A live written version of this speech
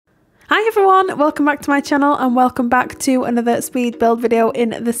Hi everyone, welcome back to my channel and welcome back to another speed build video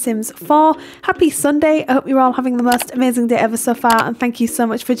in The Sims 4. Happy Sunday, I hope you're all having the most amazing day ever so far and thank you so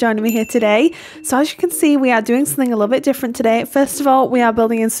much for joining me here today. So as you can see, we are doing something a little bit different today. First of all, we are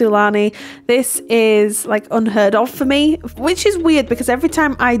building in Sulani. This is like unheard of for me, which is weird because every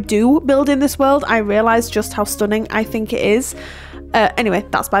time I do build in this world, I realise just how stunning I think it is. Anyway,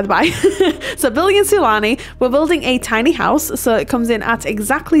 that's by the by. So building in Sulani, we're building a tiny house, so it comes in at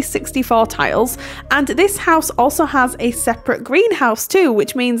exactly 64 tiles, and this house also has a separate greenhouse too,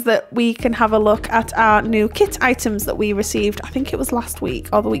 which means that we can have a look at our new kit items that we received. I think it was last week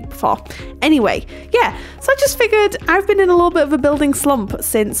or the week before. Anyway, yeah, so I just figured I've been in a little bit of a building slump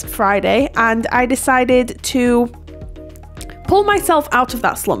since Friday, and I decided to pull myself out of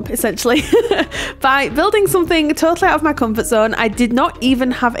that slump essentially by building something totally out of my comfort zone. I did not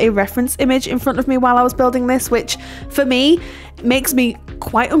even have a reference image in front of me while I was building this, which for me makes me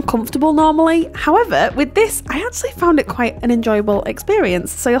quite uncomfortable normally. However, with this, I actually found it quite an enjoyable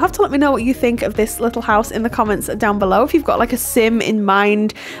experience. So you'll have to let me know what you think of this little house in the comments down below. If you've got like a sim in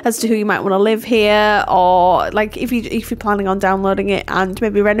mind as to who you might want to live here, or like if you're planning on downloading it and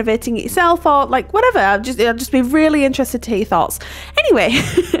maybe renovating it yourself, or like whatever. I'd just be really interested to hear your thoughts. Anyway,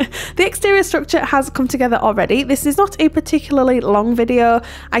 the exterior structure has come together already. This is not a particularly long video.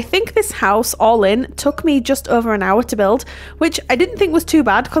 I think this house all in took me just over an hour to build, which I didn't think was too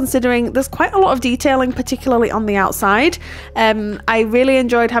bad considering there's quite a lot of detailing, particularly on the outside. I really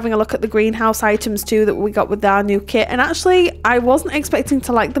enjoyed having a look at the greenhouse items too that we got with our new kit, and actually I wasn't expecting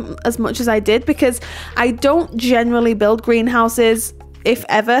to like them as much as I did because I don't generally build greenhouses, if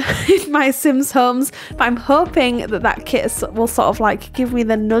ever, in my Sims homes, but I'm hoping that that kit will sort of like give me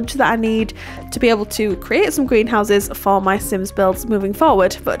the nudge that I need to be able to create some greenhouses for my Sims builds moving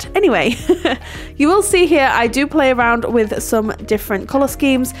forward. But anyway, you will see here I do play around with some different colour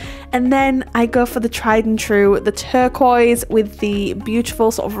schemes, and then I go for the tried and true, the turquoise with the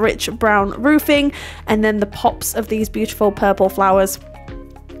beautiful sort of rich brown roofing, and then the pops of these beautiful purple flowers.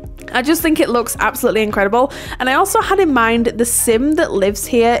 I just think it looks absolutely incredible. And I also had in mind the sim that lives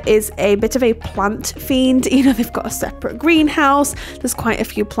here is a bit of a plant fiend. You know, they've got a separate greenhouse. There's quite a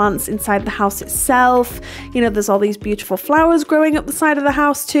few plants inside the house itself. You know, there's all these beautiful flowers growing up the side of the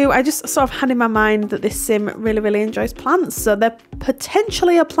house too. I just sort of had in my mind that this sim really enjoys plants. So they're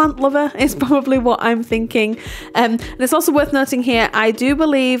potentially a plant lover is probably what I'm thinking. And it's also worth noting here, I do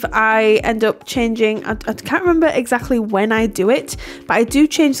believe I end up changing, I can't remember exactly when I do it, but I do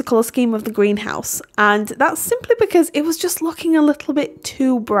change the colour scheme of the greenhouse, and that's simply because it was just looking a little bit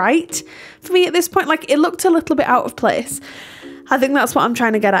too bright for me at this point. Like, it looked a little bit out of place. I think that's what I'm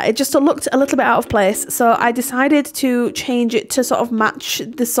trying to get at. It just looked a little bit out of place, so I decided to change it to sort of match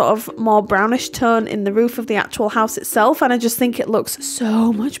the sort of more brownish tone in the roof of the actual house itself, and I just think it looks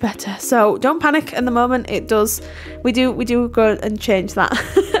so much better. So don't panic at the moment, it does, we do go and change that.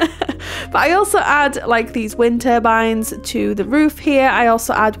 But I also add like these wind turbines to the roof here. I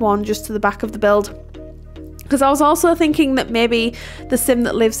also add one just to the back of the build, because I was also thinking that maybe the sim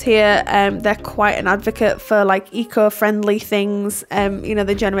that lives here, they're quite an advocate for like eco-friendly things. You know,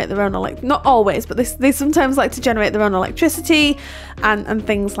 they generate their own, not always, but they sometimes like to generate their own electricity and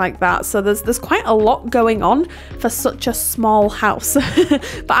things like that. So there's quite a lot going on for such a small house.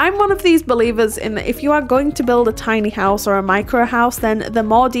 But I'm one of these believers in that if you are going to build a tiny house or a micro house, then the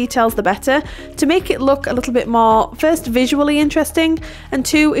more details the better, to make it look a little bit more, first, visually interesting, and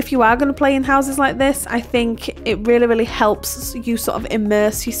two, if you are going to play in houses like this, I think it really helps you sort of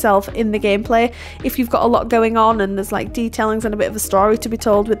immerse yourself in the gameplay if you've got a lot going on and there's like detailings and a bit of a story to be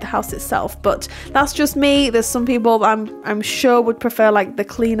told with the house itself. But that's just me. There's some people I'm sure would prefer like the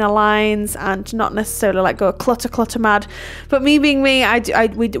cleaner lines and not necessarily like go clutter mad, but me being me,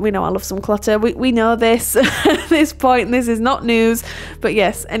 we know I love some clutter. We know this at this point, this is not news. But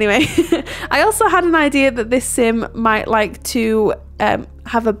yes, anyway, I also had an idea that this sim might like to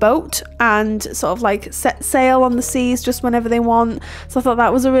have a boat and sort of like set sail on the seas just whenever they want. So I thought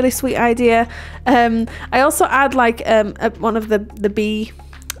that was a really sweet idea. I also add like one of the bee,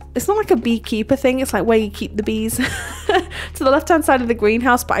 it's not like a beekeeper thing, it's like where you keep the bees to the left hand side of the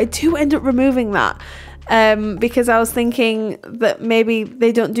greenhouse, but I do end up removing that because I was thinking that maybe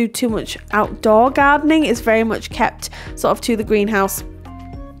they don't do too much outdoor gardening. It's very much kept sort of to the greenhouse.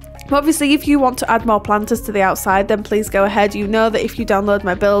 Obviously, if you want to add more planters to the outside, then please go ahead. You know that if you download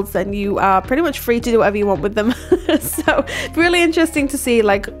my builds, then you are pretty much free to do whatever you want with them. So really interesting to see,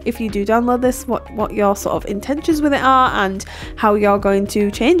 like, if you do download this, what your sort of intentions with it are and how you're going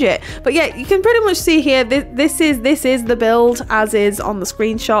to change it. But yeah, you can pretty much see here, this is the build as is on the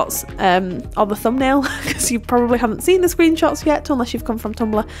screenshots or the thumbnail, because you probably haven't seen the screenshots yet unless you've come from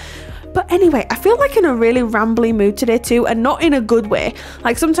Tumblr. But anyway, I feel like in a really rambly mood today too, and not in a good way.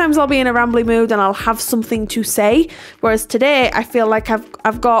 Like sometimes I'll be in a rambly mood and I'll have something to say, whereas today I feel like I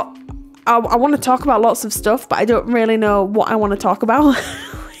want to talk about lots of stuff, but I don't really know what I want to talk about.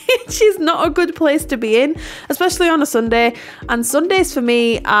 Which is not a good place to be in, especially on a Sunday. And Sundays for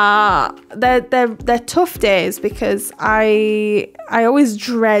me are they're tough days, because I always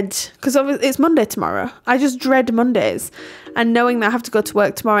dread, because it's Monday tomorrow. I just dread Mondays, and knowing that I have to go to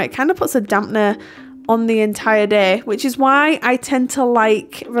work tomorrow, it kind of puts a dampener on the entire day, which is why I tend to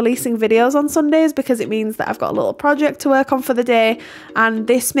like releasing videos on Sundays, because it means that I've got a little project to work on for the day, and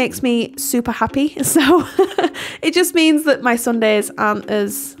this makes me super happy. So it just means that my Sundays aren't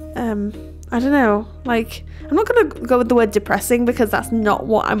as I don't know, like, I'm not gonna go with the word depressing, because that's not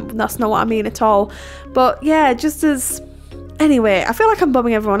what I mean at all. But yeah, just as, anyway, I feel like I'm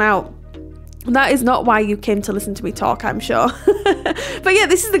bumming everyone out. That is not why you came to listen to me talk, I'm sure. But yeah,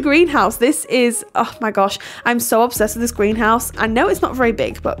 this is the greenhouse. This is, oh my gosh, I'm so obsessed with this greenhouse. I know it's not very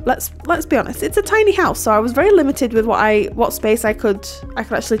big, but let's be honest, it's a tiny house. So I was very limited with what space I could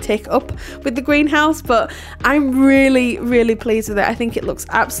actually take up with the greenhouse, but I'm really, really pleased with it. I think it looks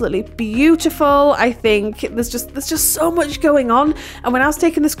absolutely beautiful. I think there's just so much going on. And when I was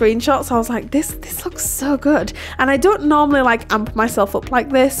taking the screenshots, I was like, this looks so good. And I don't normally like amp myself up like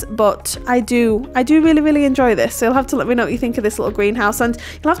this, but I do really, really enjoy this. So you'll have to let me know what you think of this little greenhouse, and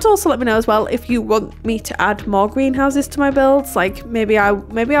you'll have to also let me know as well if you want me to add more greenhouses to my builds. Like maybe I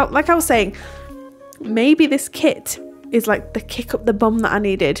like I was saying, maybe this kit is like the kick up the bum that I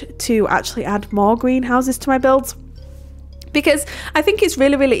needed to actually add more greenhouses to my builds. Because I think it's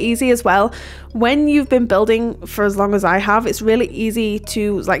really, really easy as well. When you've been building for as long as I have, it's really easy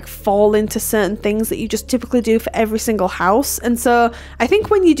to like fall into certain things that you just typically do for every single house. And so I think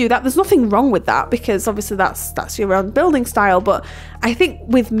when you do that, there's nothing wrong with that, because obviously that's your own building style. But I think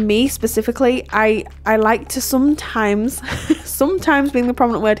with me specifically, I like to sometimes being the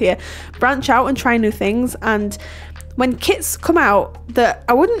prominent word here, branch out and try new things. And when kits come out that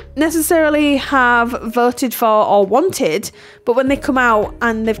I wouldn't necessarily have voted for or wanted, but when they come out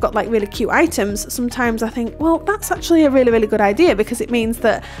and they've got like really cute items, sometimes I think, well, that's actually a really, really good idea, because it means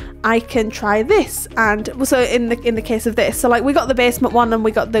that I can try this. And so in the case of this, so like we got the basement one and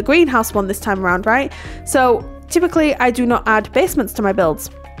we got the greenhouse one this time around, right? So typically I do not add basements to my builds,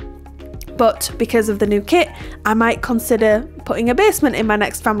 but because of the new kit, I might consider putting a basement in my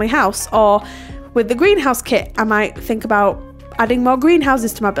next family house. Or with the greenhouse kit, I might think about adding more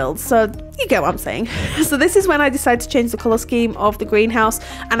greenhouses to my builds. So you get what I'm saying. So this is when I decided to change the colour scheme of the greenhouse,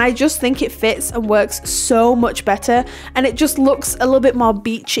 and I just think it fits and works so much better, and it just looks a little bit more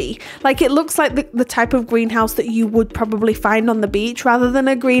beachy. Like it looks like the type of greenhouse that you would probably find on the beach, rather than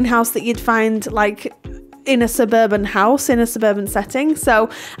a greenhouse that you'd find like in a suburban house, in a suburban setting.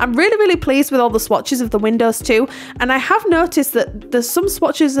 So I'm really, really pleased with all the swatches of the windows too. And I have noticed that there's some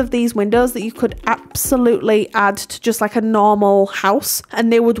swatches of these windows that you could absolutely add to just like a normal house,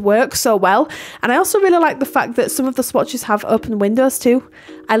 and they would work so well. And I also really like the fact that some of the swatches have open windows too.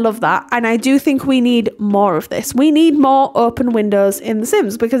 I love that. And I do think we need more of this. We need more open windows in The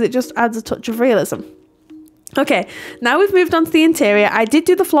Sims, because it just adds a touch of realism. Okay, now we've moved on to the interior. I did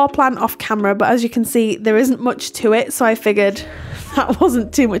do the floor plan off camera, but as you can see, there isn't much to it, so I figured that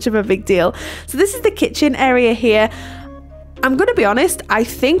wasn't too much of a big deal. So this is the kitchen area here. I'm going to be honest, I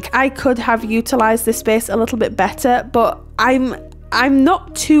think I could have utilised this space a little bit better, but I'm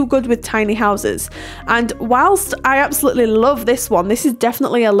not too good with tiny houses. And whilst I absolutely love this one, this is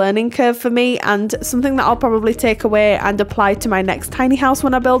definitely a learning curve for me, and something that I'll probably take away and apply to my next tiny house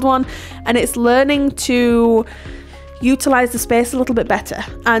when I build one. And it's learning to utilize the space a little bit better.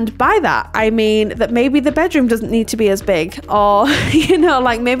 And by that, I mean that maybe the bedroom doesn't need to be as big, or, you know,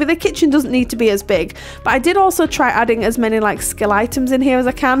 like maybe the kitchen doesn't need to be as big. But I did also try adding as many like skill items in here as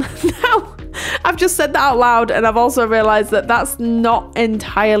I can. Now, I've just said that out loud, and I've also realized that that's not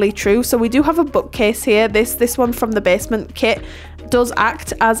entirely true. So we do have a bookcase here. This one from the basement kit does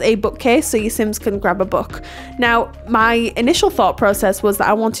act as a bookcase, so your Sims can grab a book. Now, my initial thought process was that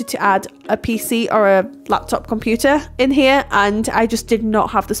I wanted to add a PC or a laptop computer in here, and I just did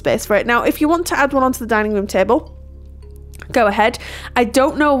not have the space for it. Now, if you want to add one onto the dining room table, go ahead. I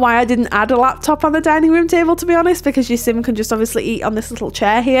don't know why I didn't add a laptop on the dining room table, to be honest, because your sim can just obviously eat on this little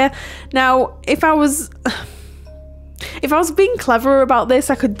chair here. Now, if I was being clever about this,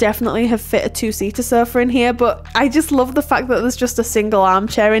 I could definitely have fit a two-seater sofa in here, but I just love the fact that there's just a single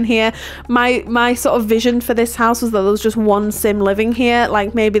armchair in here. My sort of vision for this house was that there was just one sim living here,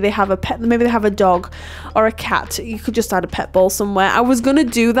 like maybe they have a pet, maybe they have a dog or a cat. You could just add a pet bowl somewhere. I was gonna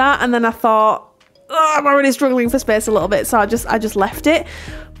do that, and then I thought, oh, I'm already struggling for space a little bit, so I just left it.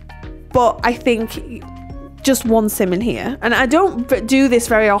 But I think just one sim in here, and I don't do this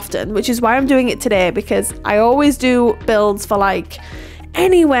very often, which is why I'm doing it today, because I always do builds for like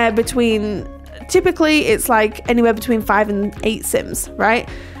anywhere between, typically it's like anywhere between 5 and 8 sims, right?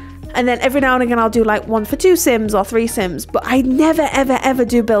 And then every now and again I'll do like one for 2 sims or 3 sims, but I never ever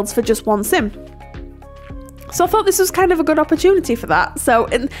do builds for just one sim. So I thought this was kind of a good opportunity for that. So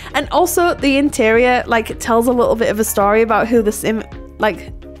and also the interior like tells a little bit of a story about who the sim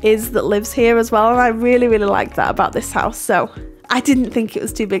like is that lives here as well, and I really like that about this house, so I didn't think it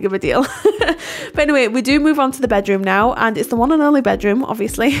was too big of a deal. But anyway, we do move on to the bedroom now, and it's the one and only bedroom,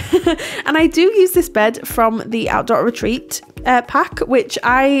 obviously. And I do use this bed from the Outdoor Retreat pack, which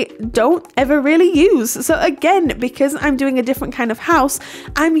I don't ever really use. So again, because I'm doing a different kind of house,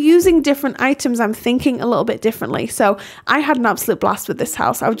 I'm using different items, I'm thinking a little bit differently. So I had an absolute blast with this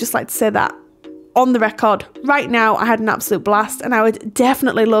house. I would just like to say that on the record right now. I had an absolute blast, and I would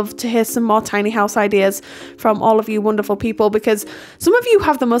definitely love to hear some more tiny house ideas from all of you wonderful people, because some of you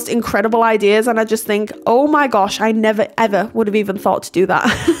have the most incredible ideas, and I just think, oh my gosh, I never ever would have even thought to do that.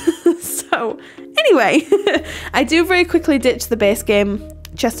 So anyway, I do very quickly ditch the base game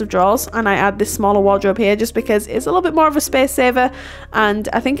chest of drawers, and I add this smaller wardrobe here just because it's a little bit more of a space saver, and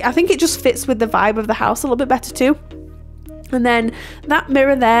I think it just fits with the vibe of the house a little bit better too. And then that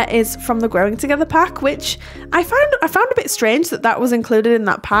mirror there is from the Growing Together pack, which I found a bit strange that was included in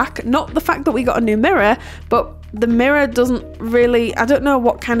that pack. Not the fact that we got a new mirror, but the mirror doesn't really, I don't know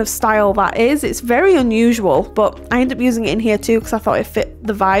what kind of style that is. It's very unusual, but I end up using it in here too because I thought it fit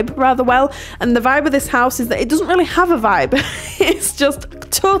the vibe rather well. And the vibe of this house is that it doesn't really have a vibe. It's just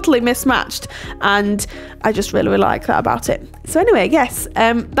totally mismatched, and I just really like that about it. So anyway, yes,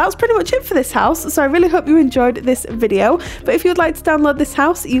 that's pretty much it for this house. So I really hope you enjoyed this video, but if you would like to download this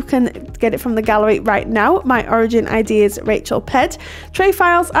house, you can get it from the gallery right now. My origin ID is RachelPedd. Tray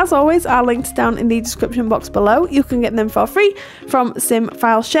files, as always, are linked down in the description box below. You can get them for free from Sim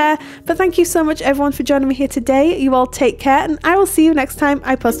File Share. But thank you so much everyone for joining me here today. You all take care, and I will see you next time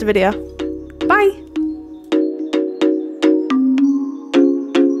I post a video. Bye!